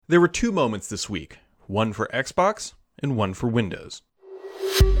There were two moments this week, one for Xbox and one for Windows.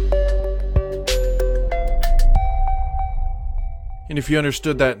 And if you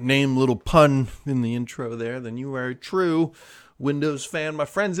understood that name little pun in the intro there, then you are a true Windows fan, my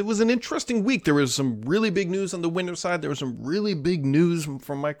friends. It was an interesting week. There was some really big news on the Windows side. There was some really big news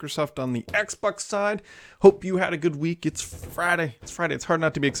from Microsoft on the Xbox side. Hope you had a good week. It's Friday. It's hard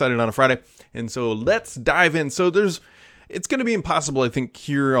not to be excited on a Friday. And so let's dive in. It's going to be impossible, I think,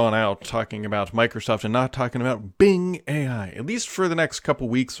 here on out talking about Microsoft and not talking about Bing AI, at least for the next couple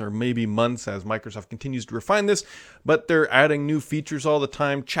weeks or maybe months as Microsoft continues to refine this. But they're adding new features all the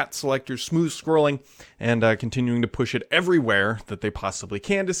time, chat selectors, smooth scrolling, and continuing to push it everywhere that they possibly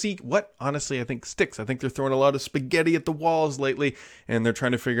can to see what, honestly, I think sticks. I think they're throwing a lot of spaghetti at the walls lately, and they're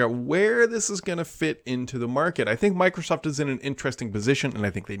trying to figure out where this is going to fit into the market. I think Microsoft is in an interesting position, and I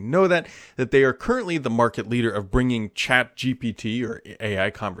think they know that they are currently the market leader of bringing chat GPT or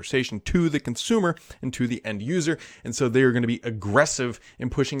AI conversation to the consumer and to the end user. And so they are going to be aggressive in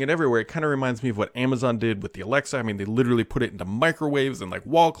pushing it everywhere. It kind of reminds me of what Amazon did with the Alexa. I mean, they literally put it into microwaves and like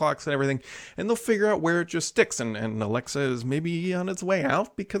wall clocks and everything, and they'll figure out where it just sticks. And Alexa is maybe on its way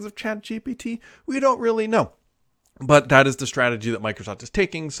out because of chat GPT. We don't really know. But that is the strategy that Microsoft is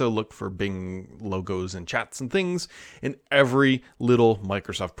taking, so look for Bing logos and chats and things in every little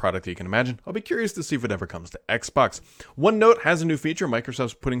Microsoft product you can imagine. I'll be curious to see if it ever comes to Xbox. OneNote has a new feature.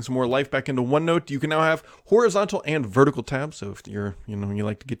 Microsoft's putting some more life back into OneNote. You can now have horizontal and vertical tabs, so if you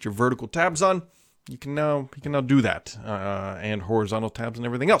like to get your vertical tabs on, you can now do that, and horizontal tabs and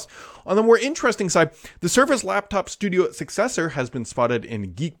everything else. On the more interesting side, the Surface Laptop Studio successor has been spotted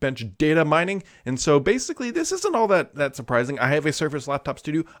in Geekbench data mining, and so basically this isn't all that surprising. I have a Surface Laptop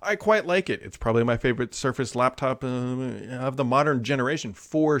Studio. I quite like it. It's probably my favorite Surface laptop of the modern generation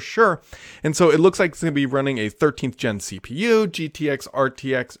for sure. And so it looks like it's going to be running a 13th gen CPU, GeForce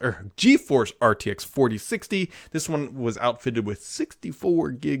RTX 4060. This one was outfitted with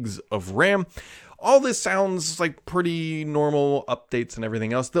 64 gigs of RAM. All this sounds like pretty normal updates and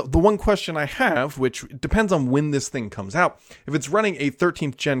everything else. The one question I have, which depends on when this thing comes out, if it's running a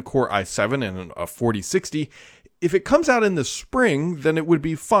 13th gen Core i7 and a 4060, if it comes out in the spring, then it would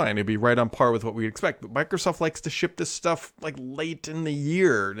be fine. It'd be right on par with what we'd expect. But Microsoft likes to ship this stuff like late in the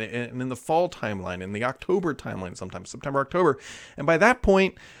year and in the fall timeline, in the October timeline, sometimes September, October. And by that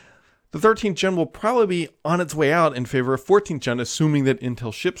point, the 13th gen will probably be on its way out in favor of 14th gen, assuming that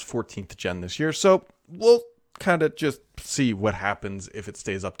Intel ships 14th gen this year. So we'll kind of just see what happens if it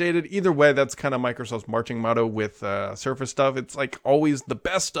stays updated. Either way, that's kind of Microsoft's marching motto with Surface stuff. It's like always the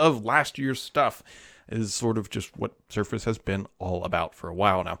best of last year's stuff is sort of just what Surface has been all about for a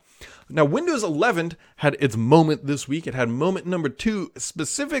while now. Now, Windows 11 had its moment this week. It had moment number 2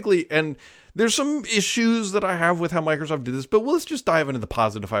 specifically, and there's some issues that I have with how Microsoft did this, but let's just dive into the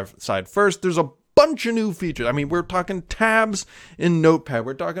positive side first. There's a bunch of new features. I mean, we're talking tabs in Notepad.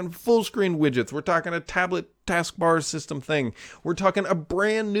 We're talking full screen widgets. We're talking a tablet taskbar system thing. We're talking a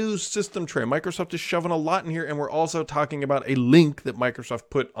brand new system tray. Microsoft is shoving a lot in here, and we're also talking about a link that Microsoft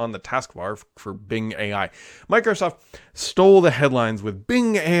put on the taskbar for Bing AI. Microsoft stole the headlines with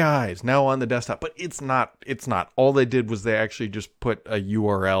Bing AI is now on the desktop, but it's not. All they did was they actually just put a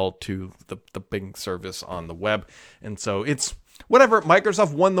URL to the Bing service on the web, and so it's whatever.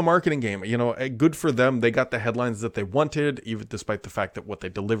 Microsoft won the marketing game. Good for them. They got the headlines that they wanted, even despite the fact that what they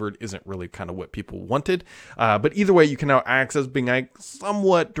delivered isn't really kind of what people wanted. But either way, you can now access Bing AI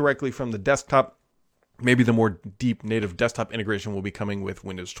somewhat directly from the desktop. Maybe the more deep native desktop integration will be coming with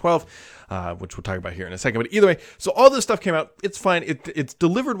Windows 12, which we'll talk about here in a second. But either way, so all this stuff came out. It's fine. It's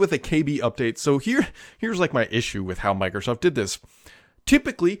delivered with a KB update. So here's like my issue with how Microsoft did this.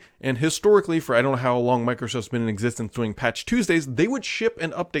 Typically and historically, for I don't know how long Microsoft's been in existence doing Patch Tuesdays, they would ship an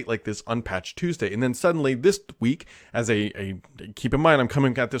update like this on Patch Tuesday. And then suddenly this week, keep in mind, I'm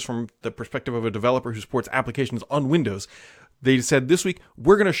coming at this from the perspective of a developer who supports applications on Windows. They said this week,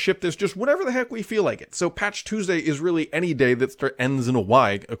 we're going to ship this just whenever the heck we feel like it. So Patch Tuesday is really any day that ends in a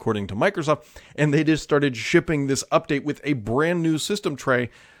Y, according to Microsoft. And they just started shipping this update with a brand new system tray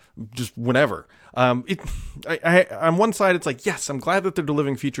just whenever. On one side, it's like, yes, I'm glad that they're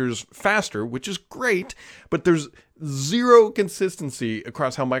delivering features faster, which is great, but there's zero consistency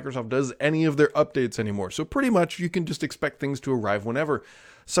across how Microsoft does any of their updates anymore. So pretty much you can just expect things to arrive whenever,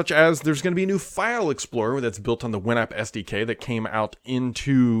 such as there's going to be a new file explorer that's built on the WinApp SDK that came out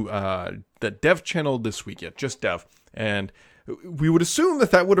into the dev channel this week, just dev. And we would assume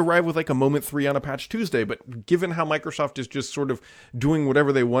that would arrive with like a moment 3 on a patch Tuesday, but given how Microsoft is just sort of doing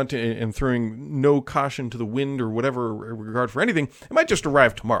whatever they want and throwing no caution to the wind or whatever regard for anything, it might just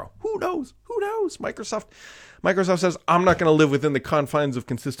arrive tomorrow. Who knows? Microsoft says, I'm not going to live within the confines of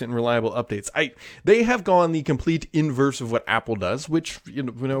consistent and reliable updates. They have gone the complete inverse of what Apple does, which,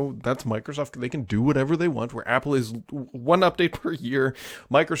 that's Microsoft. They can do whatever they want, where Apple is one update per year.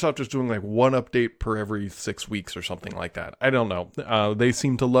 Microsoft is doing like one update per every 6 weeks or something like that. I don't know. They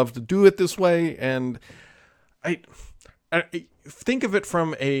seem to love to do it this way, and I think of it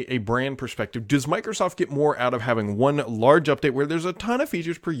from a brand perspective. Does Microsoft get more out of having one large update where there's a ton of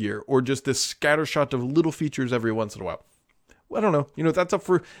features per year, or just this scattershot of little features every once in a while? Well, I don't know. That's up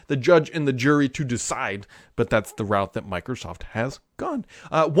for the judge and the jury to decide, but that's the route that Microsoft has gone.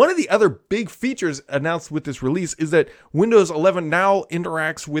 One of the other big features announced with this release is that Windows 11 now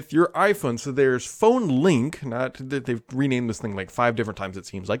interacts with your iPhone. So there's Phone Link. Not that they've renamed this thing like 5 different times, it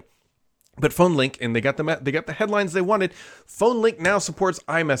seems like. But Phone Link, and they got the headlines they wanted. Phone Link now supports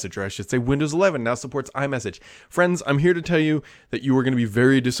iMessage, or I should say Windows 11 now supports iMessage. Friends, I'm here to tell you that you are going to be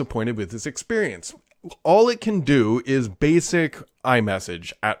very disappointed with this experience. All it can do is basic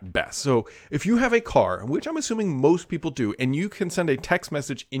iMessage at best. So if you have a car, which I'm assuming most people do, and you can send a text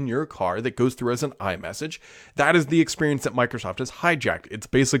message in your car that goes through as an iMessage, that is the experience that Microsoft has hijacked. It's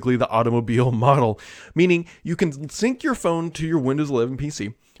basically the automobile model, meaning you can sync your phone to your Windows 11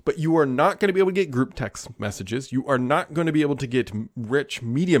 PC, but you are not going to be able to get group text messages. You are not going to be able to get rich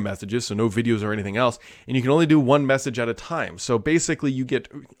media messages, so no videos or anything else. And you can only do one message at a time. So basically you get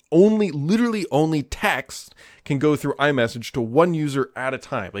literally only text can go through iMessage to one user at a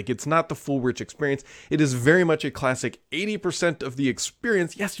time. Like, it's not the full rich experience. It is very much a classic 80% of the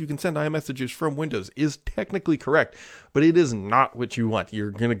experience. Yes, you can send iMessages from Windows is technically correct, but it is not what you want.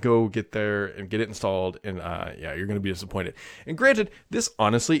 You're going to go get there and get it installed, and you're going to be disappointed. And granted, this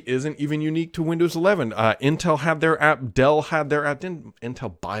honestly isn't even unique to Windows 11. Intel had their app, Dell had their app. Didn't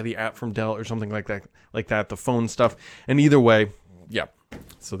Intel buy the app from Dell or something like that, the phone stuff? And either way, yeah.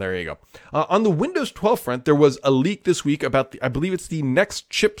 So there you go. On the Windows 12 front, there was a leak this week about I believe it's the next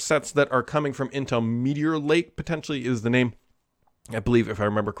chipsets that are coming from Intel. Meteor Lake potentially is the name, I believe, if I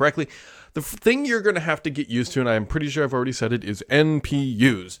remember correctly. The thing you're going to have to get used to, and I'm pretty sure I've already said it, is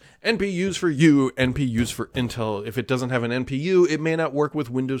NPUs. NPUs for you, NPUs for Intel. If it doesn't have an NPU, it may not work with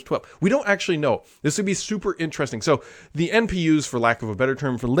Windows 12. We don't actually know. This would be super interesting. So the NPUs, for lack of a better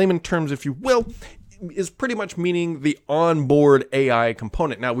term, for layman terms, if you will, is pretty much meaning the onboard AI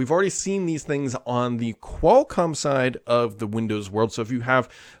component. Now, we've already seen these things on the Qualcomm side of the Windows world. So if you have,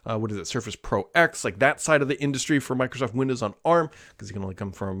 Surface Pro X, like that side of the industry for Microsoft Windows on ARM, because it can only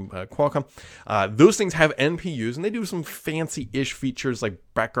come from Qualcomm, those things have NPUs, and they do some fancy-ish features like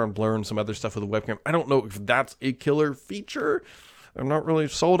background blur and some other stuff with the webcam. I don't know if that's a killer feature. I'm not really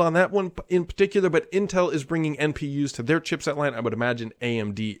sold on that one in particular, but Intel is bringing NPUs to their chipset line. I would imagine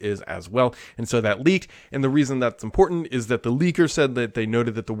AMD is as well. And so that leaked. And the reason that's important is that the leaker said that they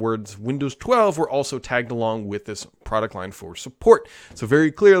noted that the words Windows 12 were also tagged along with this product line for support. So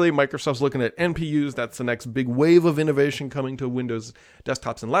very clearly, Microsoft's looking at NPUs. That's the next big wave of innovation coming to Windows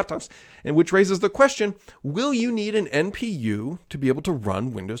desktops and laptops, and which raises the question, will you need an NPU to be able to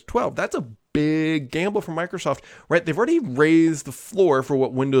run Windows 12? That's a big gamble for Microsoft, right? They've already raised the floor for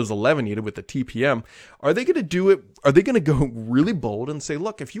what Windows 11 needed with the TPM. Are they going to do it? Are they going to go really bold and say,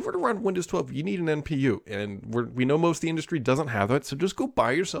 look, if you were to run Windows 12, you need an NPU, and we know most of the industry doesn't have that, so just go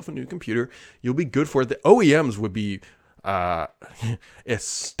buy yourself a new computer. You'll be good for it. The OEMs would be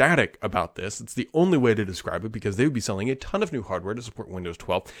ecstatic about this. It's the only way to describe it, because they would be selling a ton of new hardware to support Windows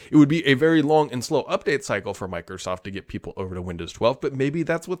 12. It would be a very long and slow update cycle for Microsoft to get people over to Windows 12, but maybe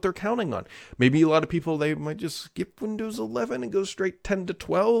that's what they're counting on. Maybe a lot of people, they might just skip Windows 11 and go straight 10 to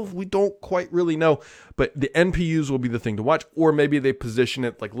 12. We don't quite really know, but the NPUs will be the thing to watch. Or maybe they position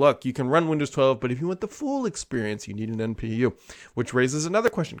it like, look, you can run Windows 12, but if you want the full experience, you need an NPU, which raises another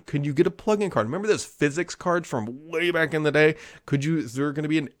question. Could you get a plug-in card? Remember those physics cards from way back in the day? Is there going to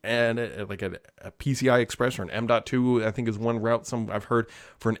be a PCI Express or an M.2, I think is one route I've heard,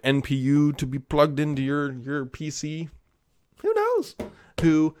 for an NPU to be plugged into your PC? Who knows?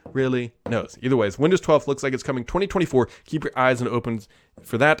 Who really knows? Either way, Windows 12 looks like it's coming 2024. Keep your eyes open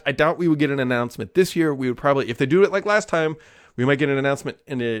for that. I doubt we would get an announcement this year. We would probably, if they do it like last time, we might get an announcement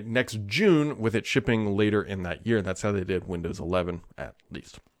in the next June with it shipping later in that year. That's how they did Windows 11, at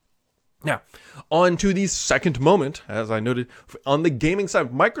least. Now, on to the second moment, as I noted, on the gaming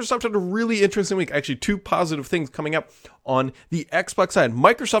side. Microsoft had a really interesting week. Actually, two positive things coming up on the Xbox side.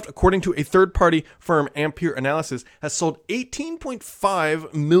 Microsoft, according to a third-party firm, Ampere Analysis, has sold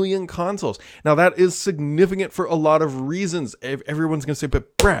 18.5 million consoles. Now, that is significant for a lot of reasons. Everyone's going to say,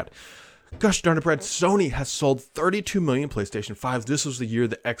 but Brad, gosh darn it, Brad, Sony has sold 32 million PlayStation 5s. This was the year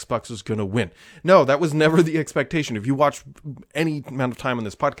that Xbox was going to win. No, that was never the expectation. If you watch any amount of time on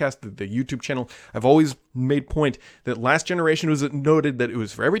this podcast, the YouTube channel, I've always made point that last generation was noted that it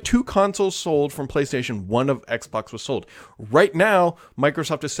was for every 2 consoles sold from PlayStation, 1 of Xbox was sold. Right now,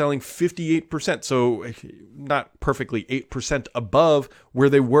 Microsoft is selling 58%, so not perfectly 8% above where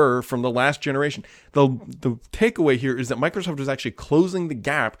they were from the last generation. The takeaway here is that Microsoft is actually closing the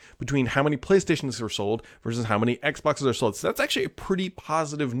gap between how many PlayStations are sold versus how many Xboxes are sold. So that's actually a pretty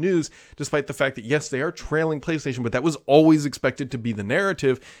positive news, despite the fact that, yes, they are trailing PlayStation, but that was always expected to be the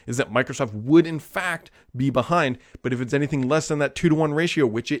narrative, is that Microsoft would, in fact, be behind. But if it's anything less than that 2-to-1 ratio,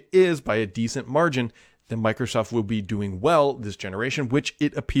 which it is by a decent margin, then Microsoft will be doing well this generation, which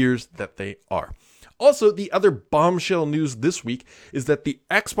it appears that they are. Also, the other bombshell news this week is that the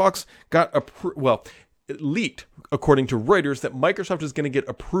Xbox got it leaked, according to Reuters, that Microsoft is going to get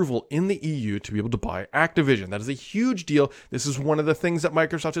approval in the EU to be able to buy Activision. That is a huge deal. This is one of the things that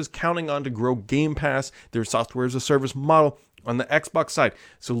Microsoft is counting on to grow Game Pass, their software as a service model, on the Xbox side.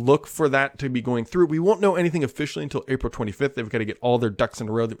 So look for that to be going through. We won't know anything officially until April 25th. They've got to get all their ducks in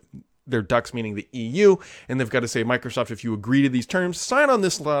a row. Their ducks meaning the EU, and they've got to say, Microsoft, if you agree to these terms, sign on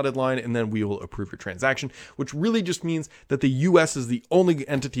this dotted line, and then we will approve your transaction, which really just means that the US is the only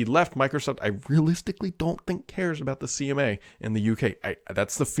entity left. Microsoft, I realistically don't think cares about the CMA in the UK.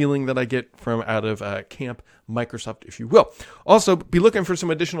 That's the feeling that I get from out of Camp Microsoft, if you will. Also, be looking for some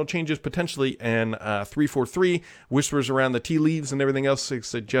additional changes potentially, and 343 whispers around the tea leaves and everything else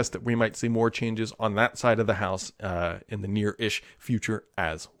suggest that we might see more changes on that side of the house in the near-ish future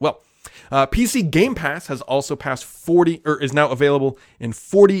as well. PC Game Pass has also passed 40, or is now available in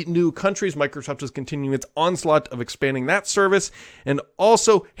 40 new countries. Microsoft is continuing its onslaught of expanding that service. And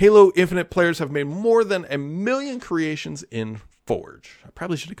also, Halo Infinite players have made more than 1 million creations in Forge. I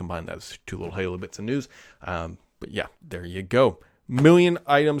probably should have combined that as 2 little Halo bits of news. But yeah, there you go. 1 million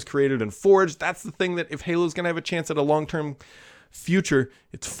items created in Forge. That's the thing that if Halo's going to have a chance at a long-term future,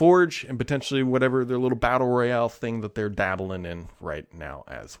 it's Forge and potentially whatever their little battle royale thing that they're dabbling in right now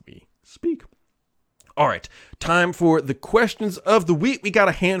as we speak. All right, time for the questions of the week. We got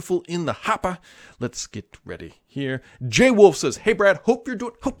a handful in the hopper. Let's get ready here. Jay Wolf says, "Hey Brad, hope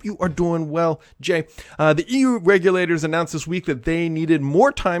you are doing well, Jay. The EU regulators announced this week that they needed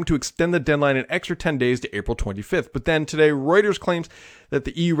more time to extend the deadline an extra 10 days to April 25th. But then today, Reuters claims that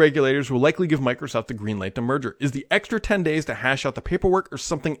the EU regulators will likely give Microsoft the green light to merger. Is the extra 10 days to hash out the paperwork or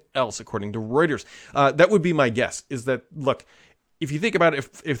something else, according to Reuters?" That would be my guess, is that, look, if you think about it,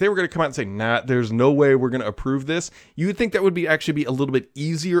 if they were going to come out and say, nah, there's no way we're going to approve this, you would think that would actually be a little bit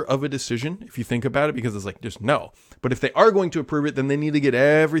easier of a decision if you think about it, because it's like, just no. But if they are going to approve it, then they need to get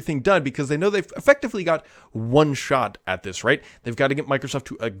everything done, because they know they've effectively got one shot at this, right? They've got to get Microsoft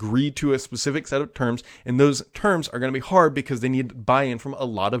to agree to a specific set of terms, and those terms are going to be hard because they need buy-in from a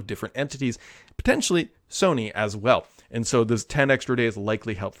lot of different entities, potentially Sony as well. And so those 10 extra days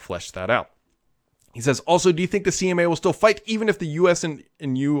likely help flesh that out. He says, also, do you think the CMA will still fight even if the US and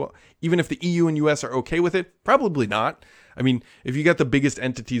even if the EU and US are okay with it? Probably not. I mean, if you got the biggest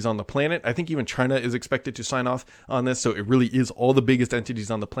entities on the planet, I think even China is expected to sign off on this. So it really is all the biggest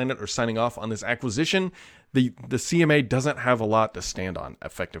entities on the planet are signing off on this acquisition. The CMA doesn't have a lot to stand on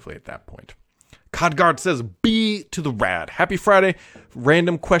effectively at that point. Codguard says, "B to the rad. Happy Friday.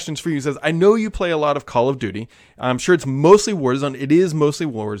 Random questions for you." He says, "I know you play a lot of Call of Duty. I'm sure it's mostly Warzone. It is mostly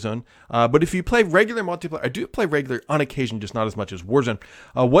Warzone. But if you play regular multiplayer," I do play regular on occasion, just not as much as Warzone.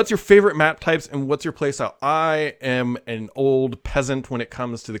 "What's your favorite map types and what's your playstyle?" I am an old peasant when it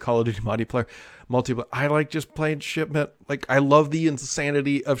comes to the Call of Duty multiplayer. I like just playing Shipment. Like, I love the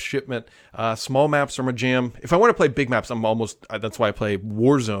insanity of Shipment. Small maps are my jam. If I want to play big maps, that's why I play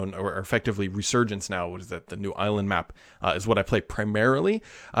Warzone, or effectively Resurgence now. What is that? The new island map is what I play primarily.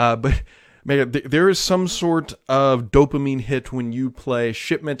 But man, there is some sort of dopamine hit when you play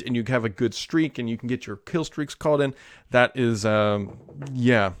Shipment and you have a good streak and you can get your kill streaks called in. That is, that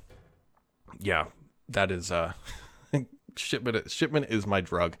is, Shipment is my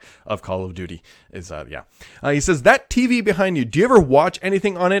drug of Call of Duty. He says, that TV behind you, do you ever watch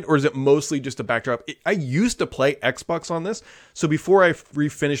anything on it, or is it mostly just a backdrop? I used to play Xbox on this, so before I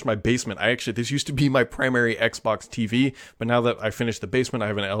refinished my basement, this used to be my primary Xbox TV, but now that I finished the basement, I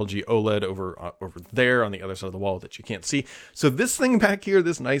have an LG OLED over there on the other side of the wall that you can't see. So this thing back here,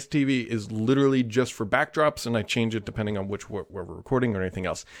 this nice TV, is literally just for backdrops, and I change it depending on where we're recording or anything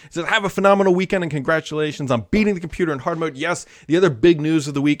else. It says, have a phenomenal weekend and congratulations on beating the computer in hard mode. Yes, the other big news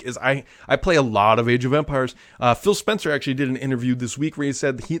of the week is I play a lot of Age of Empires. Phil Spencer actually did an interview this week where he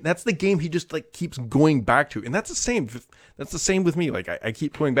said that's the game he just like keeps going back to, and that's the same. That's the same with me. Like I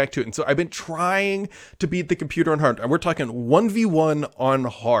keep going back to it, and so I've been trying to beat the computer on hard. And we're talking 1v1 on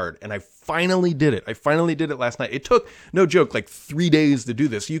hard, and I finally did it. I finally did it last night. It took, no joke, like 3 days to do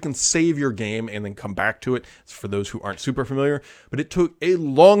this. You can save your game and then come back to it. It's for those who aren't super familiar, but it took a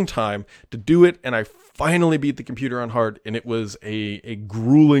long time to do it, and I finally beat the computer on hard, and it was a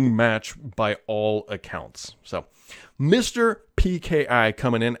grueling match by all accounts. So, Mr. PKI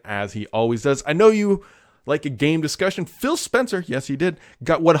coming in as he always does. I know you like a game discussion. Phil Spencer, yes he did,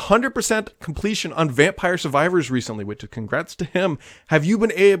 got 100% completion on Vampire Survivors recently, which congrats to him. Have you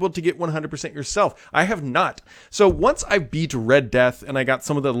been able to get 100% yourself? I have not. So once I beat Red Death and I got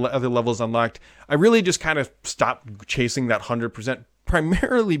some of the other levels unlocked, I really just kind of stopped chasing that 100%.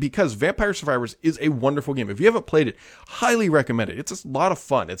 Primarily because Vampire Survivors is a wonderful game. If you haven't played it, highly recommend it. It's a lot of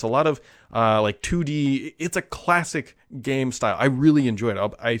fun. It's a lot of like 2D. It's a classic game style. I really enjoy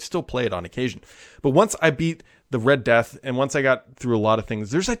it. I still play it on occasion. But once I beat the Red Death and once I got through a lot of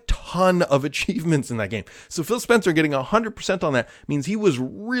things, there's a ton of achievements in that game. So Phil Spencer getting 100% on that means he was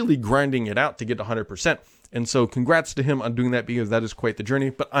really grinding it out to get 100%. And so congrats to him on doing that, because that is quite the journey.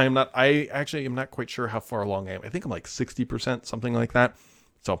 But I actually am not quite sure how far along I am. I think I'm like 60%, something like that.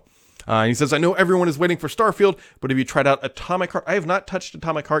 So he says, I know everyone is waiting for Starfield, but have you tried out Atomic Heart? I have not touched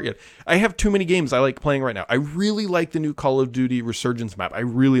Atomic Heart yet. I have too many games I like playing right now. I really like the new Call of Duty Resurgence map. I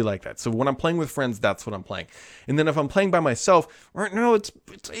really like that. So when I'm playing with friends, that's what I'm playing. And then if I'm playing by myself, right now it's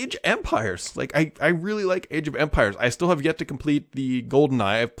Age of Empires. Like I really like Age of Empires. I still have yet to complete the GoldenEye.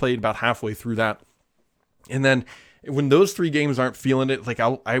 I've played about halfway through that. And then when those 3 games aren't feeling it, like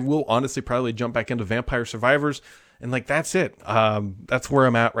I will honestly probably jump back into Vampire Survivors, and like that's it. That's where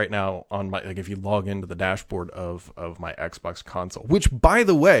I'm at right now on my, like if you log into the dashboard of my Xbox console, which by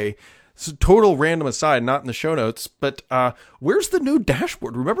the way, it's a total random aside, not in the show notes, but where's the new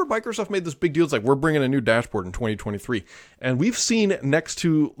dashboard? Remember Microsoft made this big deal. It's like, we're bringing a new dashboard in 2023, and we've seen next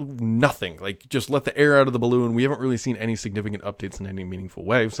to nothing. Like, just let the air out of the balloon. We haven't really seen any significant updates in any meaningful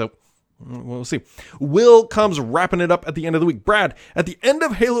way. So we'll see. Will comes wrapping it up at the end of the week. Brad, at the end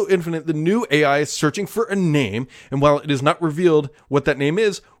of Halo Infinite, the new AI is searching for a name, and while it is not revealed what that name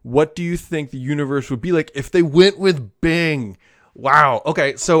is, what do you think the universe would be like if they went with Bing? Wow.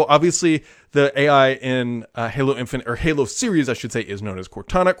 Okay, so obviously the AI in Halo Infinite, or Halo series, I should say, is known as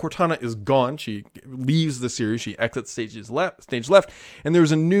Cortana. Cortana is gone. She leaves the series. She exits stage left, and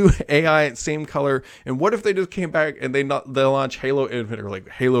there's a new AI, same color. And what if they just came back and they launch Halo Infinite, or like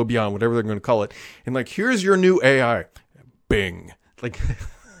Halo Beyond, whatever they're going to call it, and like, here's your new AI, Bing. Like,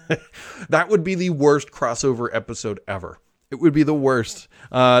 that would be the worst crossover episode ever. It would be the worst.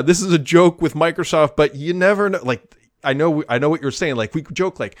 This is a joke with Microsoft, but you never know. Like, I know what you're saying. Like, we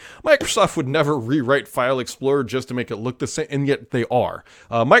joke like Microsoft would never rewrite File Explorer just to make it look the same, and yet they are.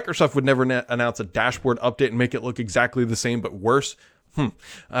 Microsoft would never announce a dashboard update and make it look exactly the same but worse.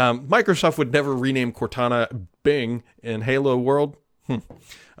 Microsoft would never rename Cortana Bing in Halo World.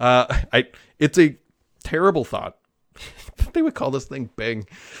 It's a terrible thought. They would call this thing Bing.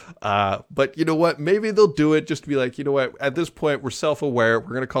 But you know what? Maybe they'll do it just to be like, you know what? At this point, we're self-aware. We're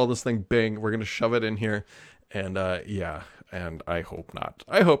going to call this thing Bing. We're going to shove it in here. And and I hope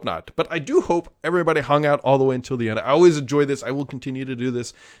not. But I do hope everybody hung out all the way until the end. I always enjoy this. I will continue to do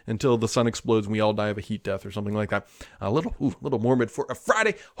this until the sun explodes and we all die of a heat death or something like that. A little morbid for a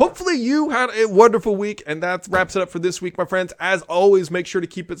Friday. Hopefully you had a wonderful week, and that wraps it up for this week, my friends. As always, make sure to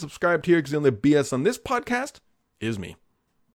keep it subscribed here, because the only BS on this podcast is me.